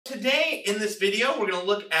Today, in this video, we're going to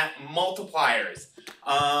look at multipliers,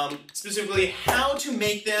 specifically how to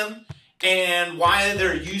make them and why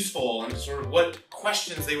they're useful and sort of what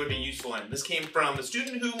questions they would be useful in. This came from a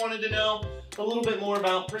student who wanted to know a little bit more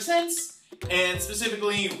about percents and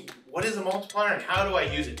specifically what is a multiplier and how do I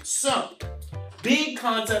use it. So, big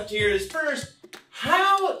concept here is first,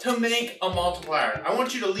 how to make a multiplier. I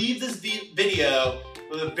want you to leave this video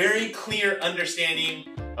with a very clear understanding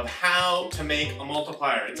of how to make a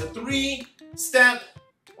multiplier. It's a three-step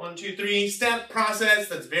process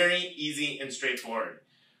that's very easy and straightforward.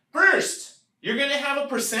 First, you're going to have a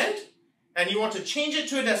percent and you want to change it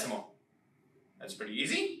to a decimal. That's pretty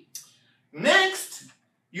easy. Next,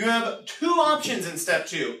 you have two options in step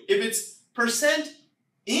 2. If it's percent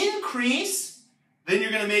increase, then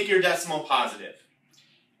you're going to make your decimal positive.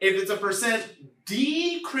 If it's a percent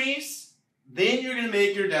decrease, then you're going to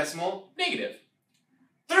make your decimal negative.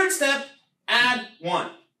 Third step, add 1.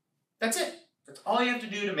 That's it. That's all you have to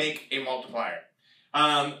do to make a multiplier.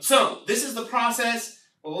 So this is the process.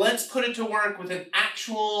 Let's put it to work with an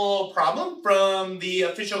actual problem from the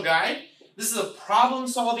official guide. This is a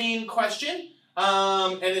problem-solving question,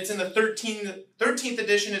 and it's in the 13th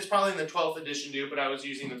edition. It's probably in the 12th edition too, but I was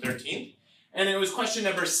using the 13th. And it was question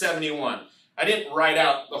number 71. I didn't write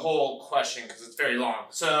out the whole question because it's very long.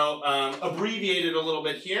 So abbreviated a little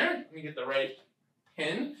bit here. Let me get the right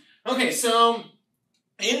pen. Okay, so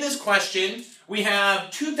in this question, we have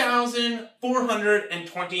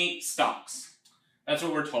 2,420 stocks. That's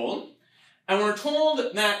what we're told. And we're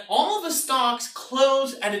told that all of the stocks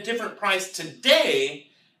close at a different price today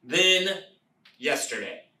than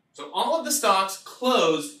yesterday. So all of the stocks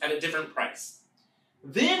close at a different price.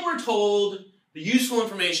 Then we're told the useful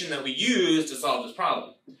information that we use to solve this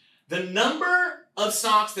problem. The number of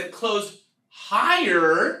stocks that closed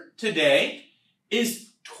higher today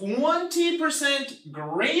is 20%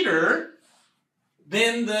 greater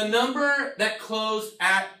than the number that closed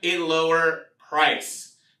at a lower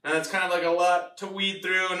price. Now that's kind of like a lot to weed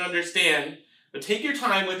through and understand, but take your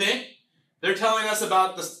time with it. They're telling us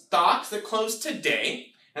about the stocks that closed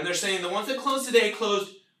today, and they're saying the ones that closed today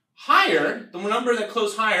closed higher. The number that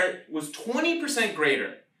closed higher was 20%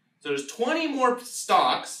 greater. So there's 20 more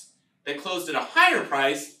stocks that closed at a higher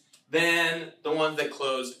price than the ones that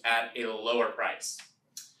closed at a lower price.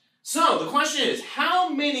 So the question is, how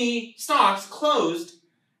many stocks closed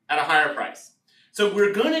at a higher price? So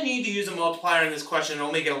we're going to need to use a multiplier in this question.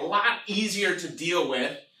 It'll make it a lot easier to deal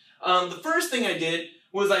with. The first thing I did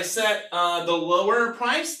was I set the lower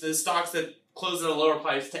price, the stocks that closed at a lower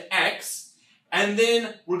price, to X. And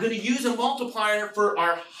then we're going to use a multiplier for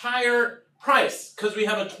our higher price because we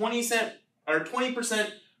have a 20%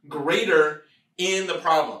 greater in the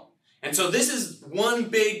problem. And so this is one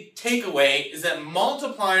big takeaway, is that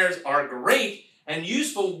multipliers are great and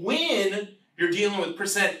useful when you're dealing with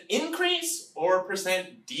percent increase or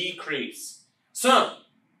percent decrease. So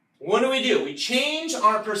what do? We change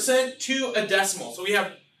our percent to a decimal. So we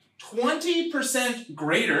have 20%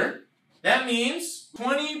 greater. That means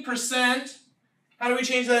 20%. How do we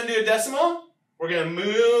change that into a decimal? We're going to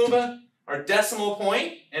move our decimal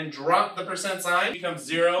point and drop the percent sign. It becomes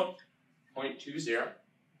 0.20.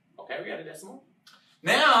 Okay, we got a decimal.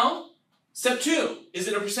 Now, step 2. Is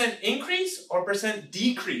it a percent increase or percent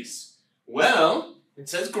decrease? Well, it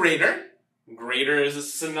says greater. Greater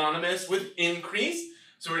is synonymous with increase.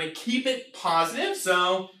 So we're going to keep it positive.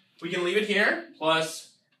 So we can leave it here,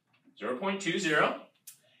 plus 0.20.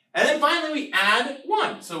 And then finally we add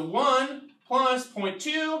 1. So 1 plus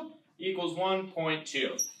 0.2 equals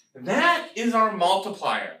 1.2. That is our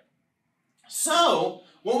multiplier. So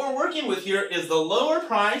what we're working with here is the lower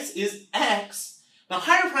price is X. The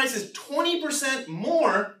higher price is 20%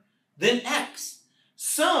 more than X.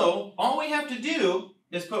 So all we have to do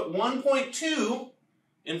is put 1.2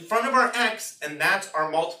 in front of our X, and that's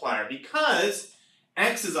our multiplier because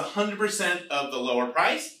X is 100% of the lower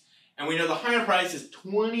price, and we know the higher price is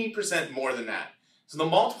 20% more than that. So the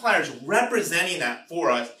multiplier is representing that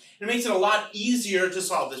for us. It makes it a lot easier to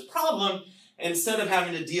solve this problem instead of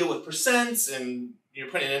having to deal with percents and you're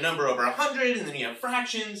putting a number over 100 and then you have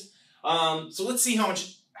fractions. So let's see how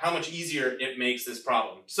much easier it makes this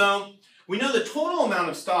problem. So we know the total amount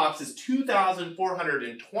of stocks is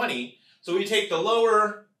 2,420. So we take the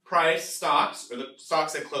lower price stocks, or the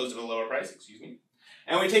stocks that closed at a lower price,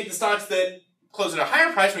 and we take the stocks that close at a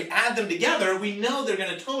higher price, we add them together, we know they're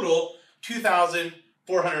going to total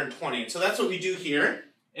 2,420. So that's what we do here,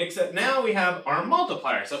 except now we have our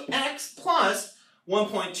multiplier. So X plus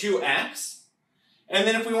 1.2X. And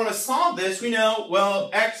then if we want to solve this, we know, well,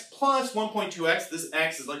 X plus 1.2X, this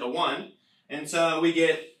X is like a 1. And so we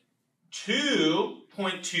get 2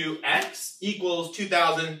 1.2x equals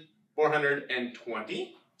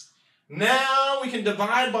 2,420. Now we can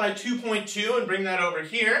divide by 2.2 and bring that over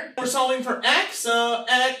here. We're solving for x, so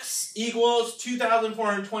x equals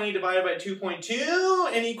 2,420 divided by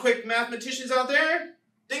 2.2. Any quick mathematicians out there?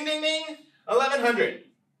 Ding, ding, ding. 1,100.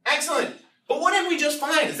 Excellent. But what did we just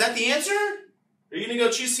find? Is that the answer? Are you going to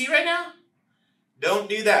go choose C right now? Don't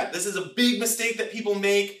do that. This is a big mistake that people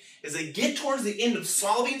make, is they get towards the end of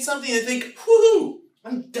solving something and think, whoo,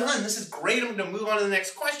 I'm done. This is great. I'm going to move on to the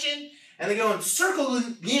next question. And they go and circle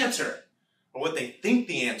the answer, or what they think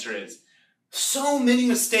the answer is. So many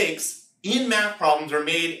mistakes in math problems are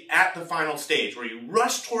made at the final stage, where you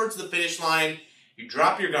rush towards the finish line, you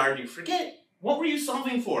drop your guard, you forget, what were you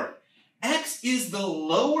solving for? X is the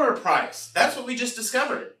lower price. That's what we just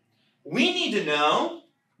discovered. We need to know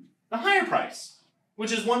the higher price,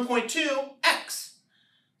 which is 1.2x.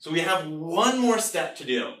 So we have one more step to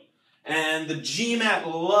do. And the GMAT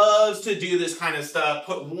loves to do this kind of stuff.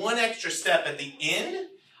 Put one extra step at the end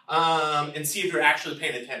and see if you're actually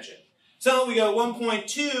paying attention. So we go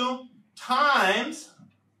 1.2 times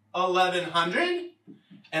 1,100,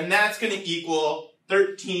 and that's going to equal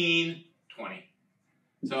 1,320.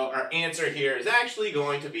 So our answer here is actually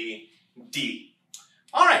going to be D.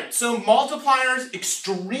 All right, so multipliers,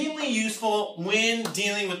 extremely useful when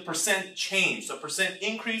dealing with percent change. So percent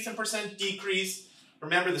increase and percent decrease.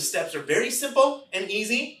 Remember, the steps are very simple and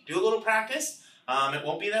easy. Do a little practice. It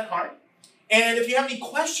won't be that hard. And if you have any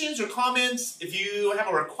questions or comments, if you have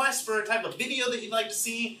a request for a type of video that you'd like to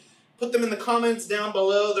see, put them in the comments down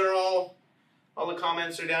below. They're all the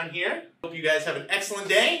comments are down here. Hope you guys have an excellent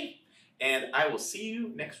day, and I will see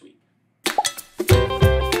you next week.